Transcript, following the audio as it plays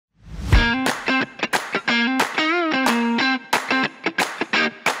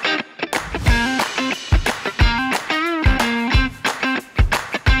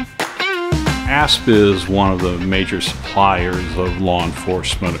ASP is one of the major suppliers of law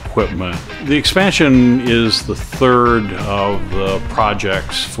enforcement equipment. The expansion is the third of the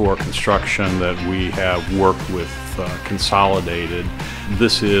projects for construction that we have worked with Consolidated.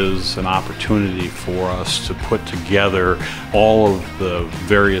 This is an opportunity for us to put together all of the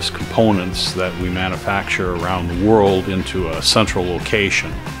various components that we manufacture around the world into a central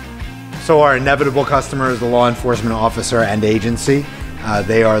location. So our inevitable customer is the law enforcement officer and agency.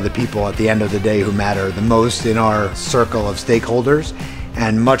 They are the people at the end of the day who matter the most in our circle of stakeholders.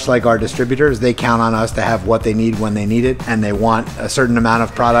 And much like our distributors, they count on us to have what they need when they need it, and they want a certain amount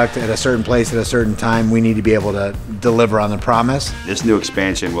of product at a certain place at a certain time. We need to be able to deliver on the promise. This new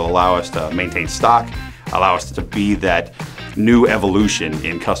expansion will allow us to maintain stock, allow us to be that new evolution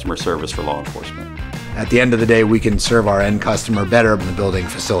in customer service for law enforcement. At the end of the day, we can serve our end customer better, and the building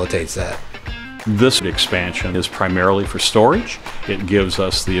facilitates that. This expansion is primarily for storage. It gives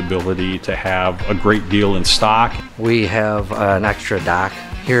us the ability to have a great deal in stock. We have an extra dock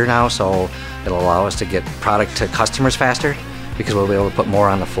here now, so it'll allow us to get product to customers faster because we'll be able to put more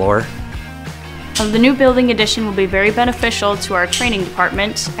on the floor. The new building addition will be very beneficial to our training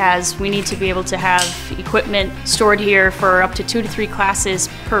department, as we need to be able to have equipment stored here for up to 2 to 3 classes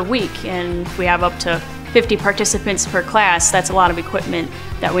per week, and if we have up to 50 participants per class, that's a lot of equipment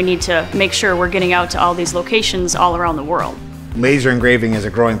that we need to make sure we're getting out to all these locations all around the world. Laser engraving is a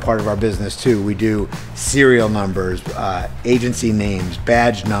growing part of our business too. We do serial numbers, agency names,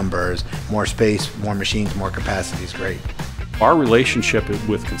 badge numbers, more space, more machines, more capacity is great. Our relationship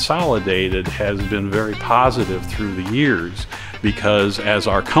with Consolidated has been very positive through the years, because as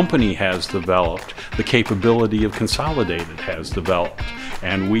our company has developed, the capability of Consolidated has developed.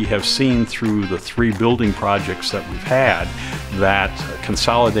 And we have seen through the 3 building projects that we've had that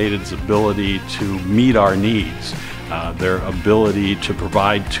Consolidated's ability to meet our needs, their ability to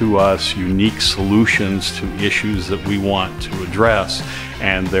provide to us unique solutions to issues that we want to address,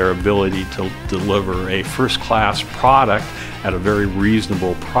 and their ability to deliver a first-class product at a very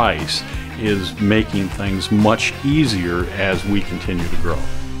reasonable price is making things much easier as we continue to grow.